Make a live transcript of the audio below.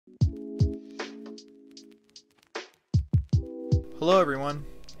Hello everyone.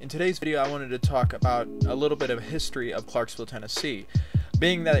 In today's video I wanted to talk about a little bit of history of Clarksville, Tennessee.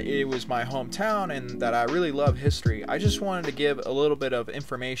 Being that it was my hometown and that I really love history, I just wanted to give a little bit of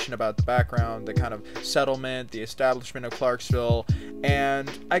information about the background, the kind of settlement, the establishment of Clarksville, and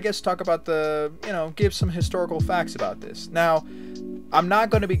I guess talk about give some historical facts about this. Now, I'm not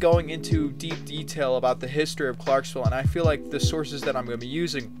going to be going into deep detail about the history of Clarksville, and I feel like the sources that I'm going to be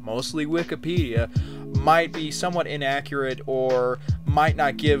using, mostly Wikipedia, might be somewhat inaccurate or might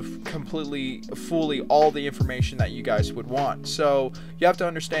not give fully all the information that you guys would want. So you have to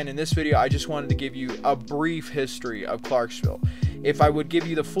understand, in this video I just wanted to give you a brief history of Clarksville. If I would give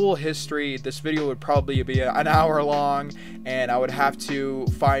you the full history, this video would probably be an hour long, and I would have to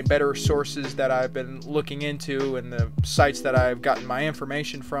find better sources that I've been looking into and the sites that I've gotten my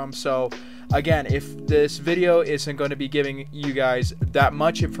information from. So again, if this video isn't going to be giving you guys that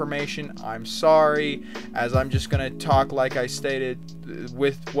much information, I'm sorry, as I'm just going to talk like I stated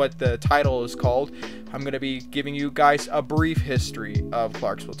with what the title is called. I'm going to be giving you guys a brief history of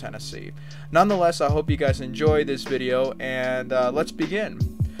Clarksville, Tennessee. Nonetheless, I hope you guys enjoy this video, and let's begin.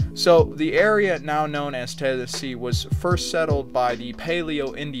 So, the area now known as Tennessee was first settled by the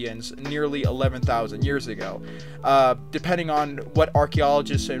Paleo Indians nearly 11,000 years ago. Depending on what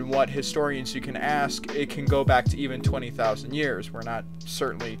archaeologists and what historians you can ask, it can go back to even 20,000 years. We're not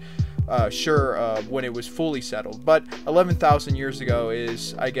certainly sure when it was fully settled, but 11,000 years ago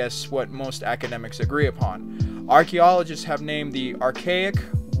is, I guess, what most academics agree upon. Archaeologists have named the archaic,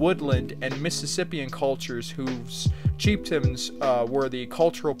 woodland, and Mississippian cultures whose chieftains were the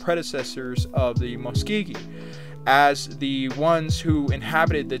cultural predecessors of the Muskogee as the ones who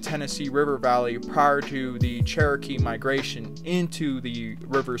inhabited the Tennessee River Valley prior to the Cherokee migration into the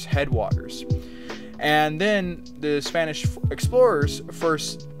river's headwaters. And then the Spanish explorers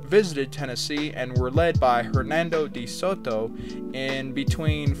first visited Tennessee and were led by Hernando de Soto in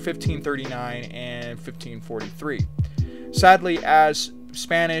between 1539 and 1543. Sadly, as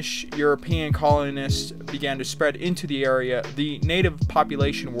Spanish European colonists began to spread into the area, the native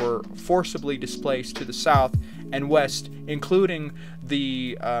population were forcibly displaced to the south and west, including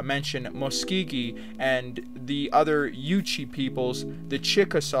the mentioned Muskogee and the other Yuchi peoples, the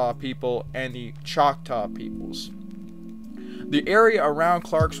Chickasaw people, and the Choctaw peoples. The area around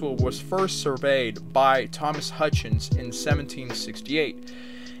Clarksville was first surveyed by Thomas Hutchins in 1768.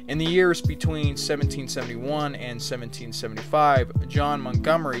 In the years between 1771 and 1775, John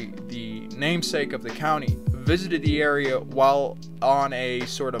Montgomery, the namesake of the county, visited the area while on a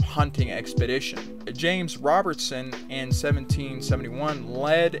sort of hunting expedition. James Robertson in 1771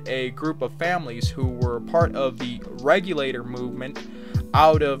 led a group of families who were part of the Regulator movement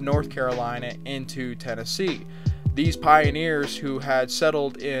out of North Carolina into Tennessee. These pioneers, who had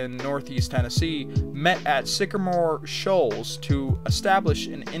settled in northeast Tennessee, met at Sycamore Shoals to establish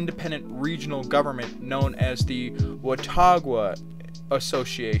an independent regional government known as the Watauga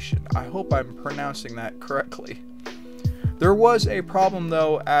Association. I hope I'm pronouncing that correctly. There was a problem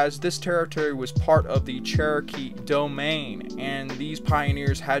though, as this territory was part of the Cherokee domain, and these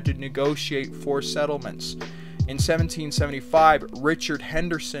pioneers had to negotiate for settlements. In 1775, Richard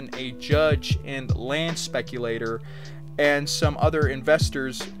Henderson, a judge and land speculator, and some other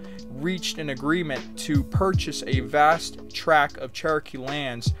investors reached an agreement to purchase a vast tract of Cherokee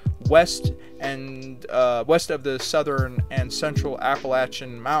lands west of the southern and central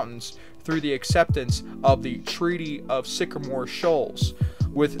Appalachian Mountains through the acceptance of the Treaty of Sycamore Shoals,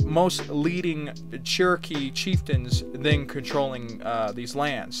 with most leading Cherokee chieftains then controlling these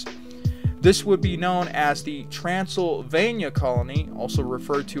lands. This would be known as the Transylvania Colony, also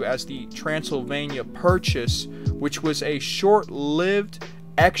referred to as the Transylvania Purchase, which was a short-lived,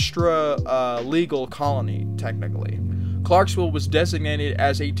 extra-legal colony, technically. Clarksville was designated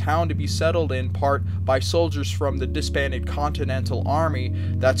as a town to be settled in part by soldiers from the disbanded Continental Army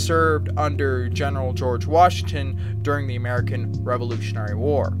that served under General George Washington during the American Revolutionary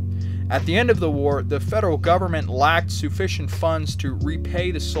War. At the end of the war, the federal government lacked sufficient funds to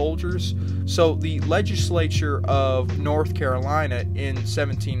repay the soldiers, so the legislature of North Carolina in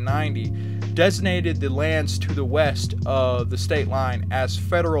 1790 designated the lands to the west of the state line as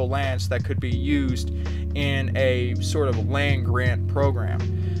federal lands that could be used in a sort of land grant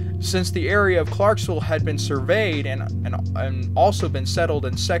program. Since the area of Clarksville had been surveyed and also been settled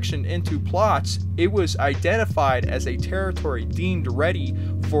and sectioned into plots, it was identified as a territory deemed ready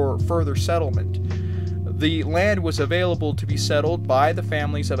for further settlement. The land was available to be settled by the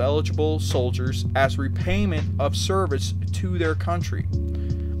families of eligible soldiers as repayment of service to their country.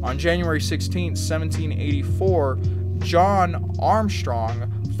 On January 16, 1784, John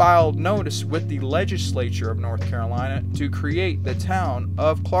Armstrong filed notice with the legislature of North Carolina to create the town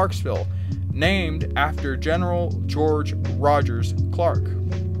of Clarksville, named after General George Rogers Clark.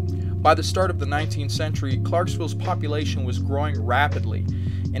 By the start of the 19th century, Clarksville's population was growing rapidly.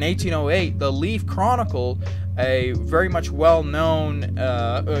 In 1808, the Leaf Chronicle, a very much well-known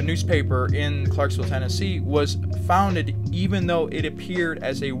newspaper in Clarksville, Tennessee, was founded even though it appeared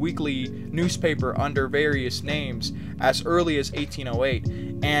as a weekly newspaper under various names as early as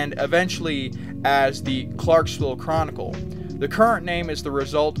 1808, and eventually as the Clarksville Chronicle. The current name is the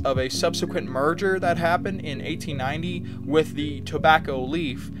result of a subsequent merger that happened in 1890 with the tobacco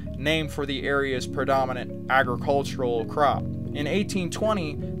leaf, named for the area's predominant agricultural crop. In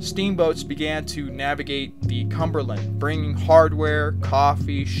 1820, steamboats began to navigate the Cumberland, bringing hardware,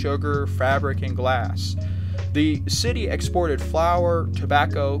 coffee, sugar, fabric, and glass. The city exported flour,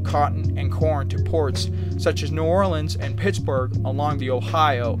 tobacco, cotton, and corn to ports such as New Orleans and Pittsburgh along the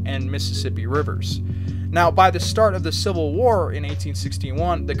Ohio and Mississippi rivers. Now, by the start of the Civil War in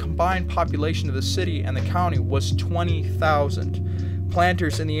 1861, the combined population of the city and the county was 20,000.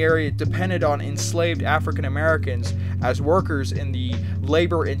 Planters in the area depended on enslaved African Americans as workers in the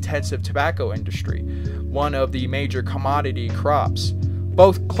labor-intensive tobacco industry, one of the major commodity crops.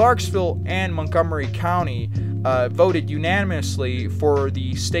 Both Clarksville and Montgomery County voted unanimously for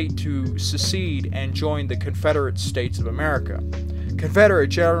the state to secede and join the Confederate States of America. Confederate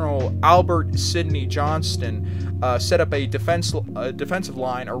General Albert Sidney Johnston set up a defensive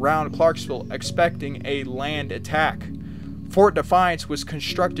line around Clarksville, expecting a land attack. Fort Defiance was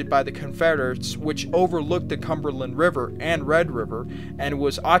constructed by the Confederates, which overlooked the Cumberland River and Red River, and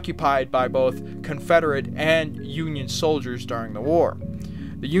was occupied by both Confederate and Union soldiers during the war.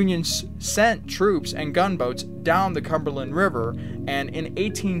 The Unions sent troops and gunboats down the Cumberland River, and in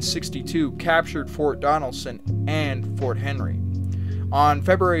 1862 captured Fort Donelson and Fort Henry. On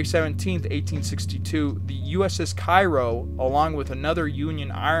February 17, 1862, the USS Cairo, along with another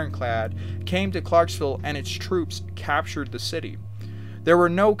Union ironclad, came to Clarksville, and its troops captured the city. There were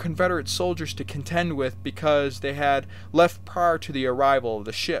no Confederate soldiers to contend with because they had left prior to the arrival of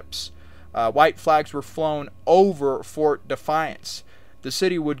the ships. White flags were flown over Fort Defiance. The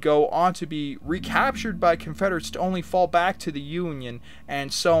city would go on to be recaptured by Confederates to only fall back to the Union,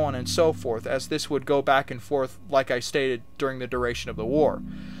 and so on and so forth, as this would go back and forth, like I stated, during the duration of the war.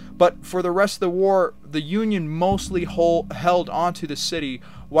 But for the rest of the war, the Union mostly held onto the city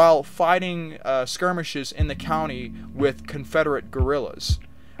while fighting skirmishes in the county with Confederate guerrillas.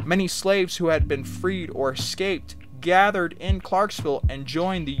 Many slaves who had been freed or escaped gathered in Clarksville and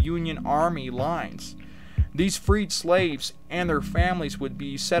joined the Union Army lines. These freed slaves and their families would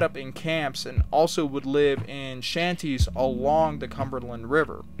be set up in camps and also would live in shanties along the Cumberland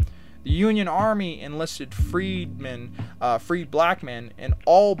River. The Union Army enlisted freed black men in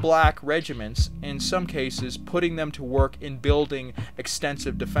all black regiments, in some cases putting them to work in building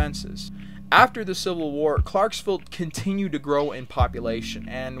extensive defenses. After the Civil War, Clarksville continued to grow in population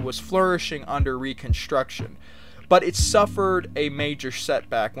and was flourishing under Reconstruction. But it suffered a major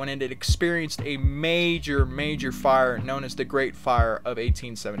setback when it had experienced a major fire known as the Great Fire of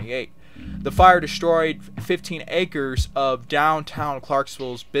 1878. The fire destroyed 15 acres of downtown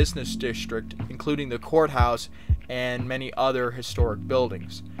Clarksville's business district, including the courthouse and many other historic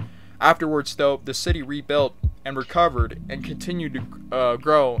buildings. Afterwards, though, the city rebuilt and recovered and continued to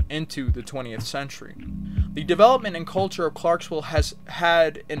grow into the 20th century. The development and culture of Clarksville has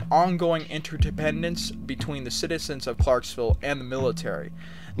had an ongoing interdependence between the citizens of Clarksville and the military.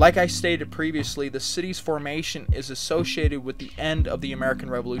 Like I stated previously, the city's formation is associated with the end of the American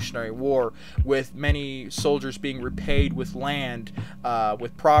Revolutionary War, with many soldiers being repaid with land,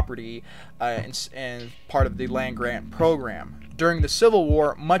 with property, and part of the land grant program. During the Civil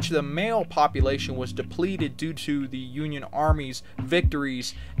War, much of the male population was depleted due to the Union Army's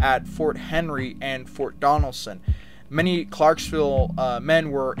victories at Fort Henry and Fort Donelson. Many Clarksville men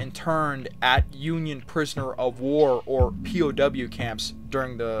were interned at Union prisoner of war or POW camps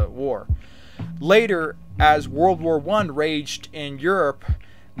during the war. Later, as World War I raged in Europe,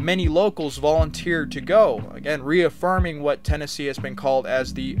 many locals volunteered to go, again reaffirming what Tennessee has been called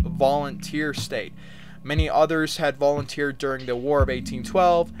as the volunteer state. Many others had volunteered during the War of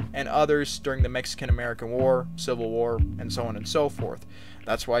 1812, and others during the Mexican-American War, Civil War, and so on and so forth.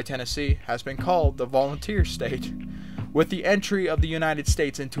 That's why Tennessee has been called the volunteer state. With the entry of the United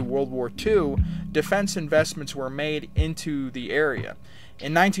States into World War II, defense investments were made into the area.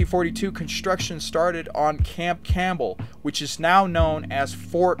 In 1942, construction started on Camp Campbell, which is now known as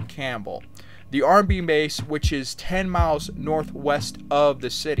Fort Campbell, the Army base which is 10 miles northwest of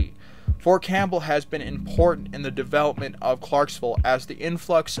the city. Fort Campbell has been important in the development of Clarksville, as the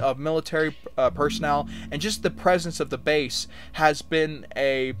influx of military personnel and just the presence of the base has been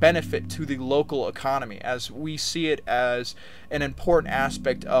a benefit to the local economy, as we see it as an important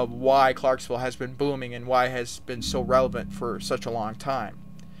aspect of why Clarksville has been booming and why it has been so relevant for such a long time.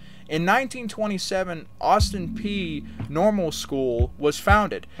 In 1927, Austin P. Normal School was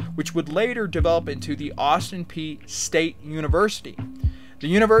founded, which would later develop into the Austin P. State University. The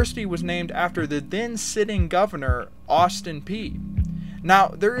university was named after the then sitting governor, Austin P. Now,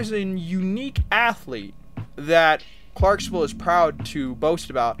 there is a unique athlete that Clarksville is proud to boast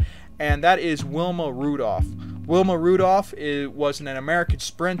about, and that is Wilma Rudolph. Wilma Rudolph was an American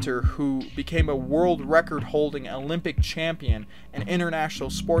sprinter who became a world record-holding Olympic champion and international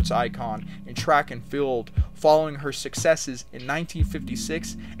sports icon in track and field following her successes in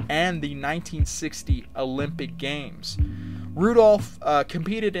 1956 and the 1960 Olympic Games. Rudolph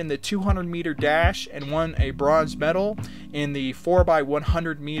competed in the 200-meter dash and won a bronze medal in the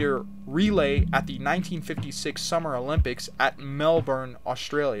 4x100-meter relay at the 1956 Summer Olympics at Melbourne,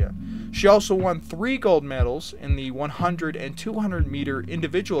 Australia. She also won 3 gold medals in the 100 and 200-meter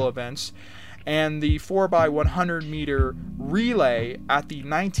individual events and the 4x100-meter relay at the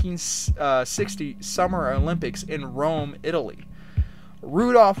 1960 Summer Olympics in Rome, Italy.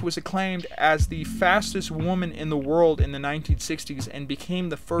 Rudolph was acclaimed as the fastest woman in the world in the 1960s and became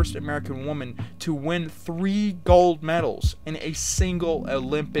the first American woman to win 3 gold medals in a single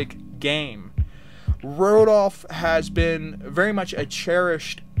Olympic game. Rudolph has been very much a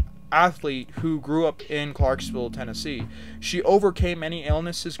cherished athlete who grew up in Clarksville, Tennessee. She overcame many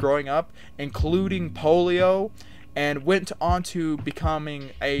illnesses growing up, including polio, and went on to becoming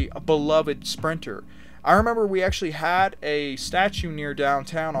a beloved sprinter. I remember we actually had a statue near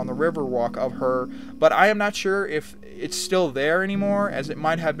downtown on the Riverwalk of her, but I am not sure if it's still there anymore, as it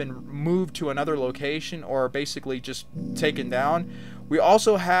might have been moved to another location or basically just taken down. We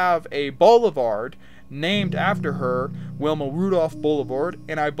also have a boulevard named after her, Wilma Rudolph Boulevard,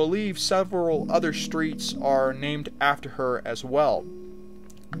 and I believe several other streets are named after her as well.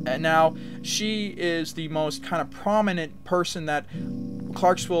 And now, she is the most kind of prominent person that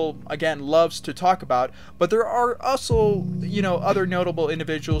Clarksville, again, loves to talk about, but there are also, other notable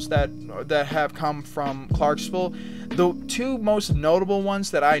individuals that have come from Clarksville. The 2 most notable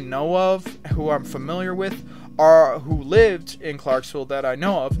ones that I know of, who I'm familiar with, who lived in Clarksville that I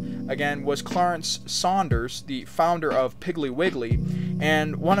know of, again, was Clarence Saunders, the founder of Piggly Wiggly,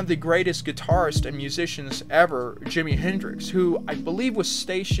 and one of the greatest guitarists and musicians ever, Jimi Hendrix, who I believe was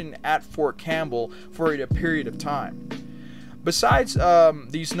stationed at Fort Campbell for a period of time. Besides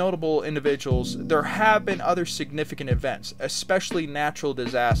these notable individuals, there have been other significant events, especially natural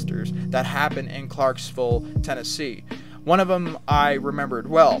disasters, that happened in Clarksville, Tennessee. One of them I remembered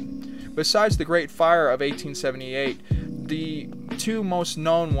well. Besides the Great Fire of 1878, the 2 most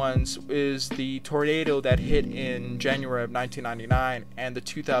known ones is the tornado that hit in January of 1999 and the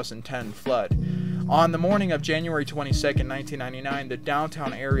 2010 flood. On the morning of January 22, 1999, the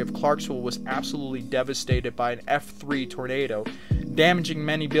downtown area of Clarksville was absolutely devastated by an F3 tornado, damaging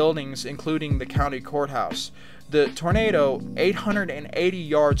many buildings, including the county courthouse. The tornado, 880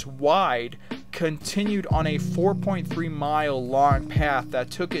 yards wide, continued on a 4.3-mile long path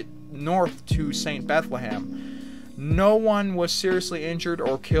that took it north to St. Bethlehem. No one was seriously injured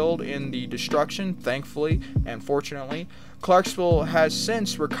or killed in the destruction, thankfully and fortunately. Clarksville has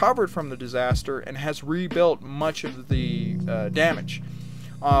since recovered from the disaster and has rebuilt much of the damage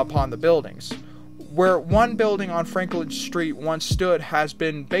upon the buildings. Where one building on Franklin Street once stood has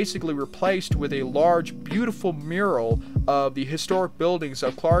been basically replaced with a large, beautiful mural of the historic buildings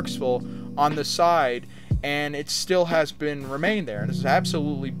of Clarksville on the side, and it still has been remained there. And it's an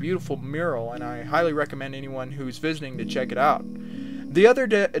absolutely beautiful mural, and I highly recommend anyone who's visiting to check it out. The other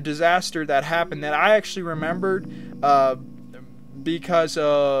disaster that happened that I actually remembered because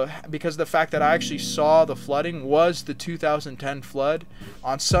of the fact that I actually saw the flooding was the 2010 flood.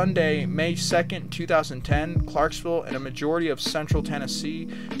 On Sunday, May 2nd, 2010, Clarksville and a majority of central Tennessee,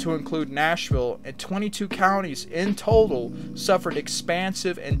 to include Nashville, and 22 counties in total suffered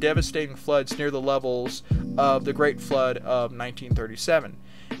expansive and devastating floods near the levels of the Great Flood of 1937.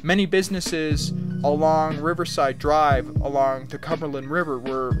 Many businesses along Riverside Drive along the Cumberland River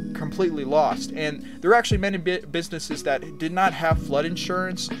were completely lost. And there were actually many businesses that did not have flood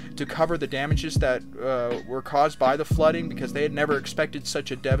insurance to cover the damages that were caused by the flooding, because they had never expected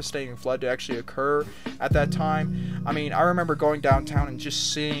such a devastating flood to actually occur at that time. I mean, I remember going downtown and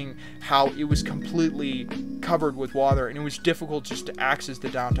just seeing how it was completely covered with water, and it was difficult just to access the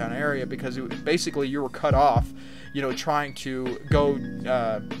downtown area because basically you were cut off, you know, trying to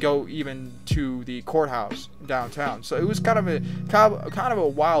go even to the courthouse downtown. So it was kind of a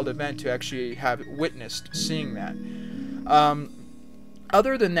wild event to actually have witnessed seeing that.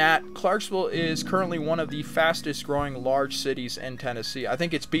 Other than that, Clarksville is currently one of the fastest growing large cities in Tennessee. I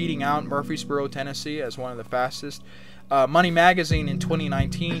think it's beating out Murfreesboro, Tennessee as one of the fastest. Money Magazine in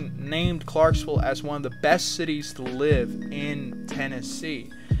 2019 named Clarksville as one of the best cities to live in Tennessee.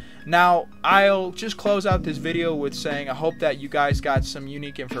 Now, I'll just close out this video with saying I hope that you guys got some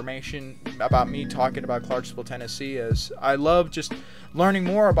unique information about me talking about Clarksville, Tennessee, as I love just learning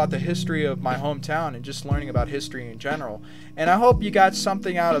more about the history of my hometown and just learning about history in general. And I hope you got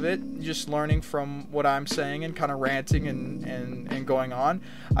something out of it, just learning from what I'm saying and kind of ranting and going on.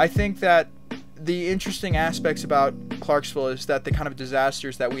 I think that the interesting aspects about Clarksville is that the kind of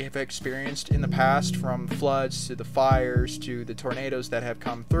disasters that we have experienced in the past, from floods to the fires to the tornadoes that have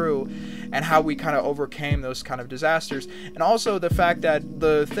come through, and how we kind of overcame those kind of disasters. And also the fact that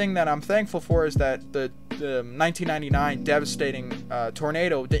the thing that I'm thankful for is that the 1999 devastating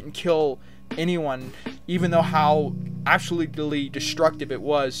tornado didn't kill anyone, even though how absolutely destructive it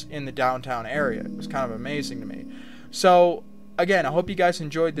was in the downtown area. It was kind of amazing to me. So again, I hope you guys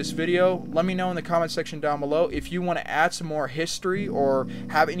enjoyed this video. Let me know in the comment section down below if you want to add some more history or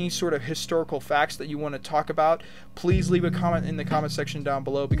have any sort of historical facts that you want to talk about. Please leave a comment in the comment section down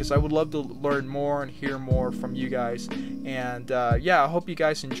below, because I would love to learn more and hear more from you guys. And yeah, I hope you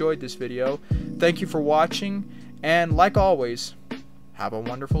guys enjoyed this video. Thank you for watching, and like always, have a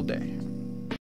wonderful day.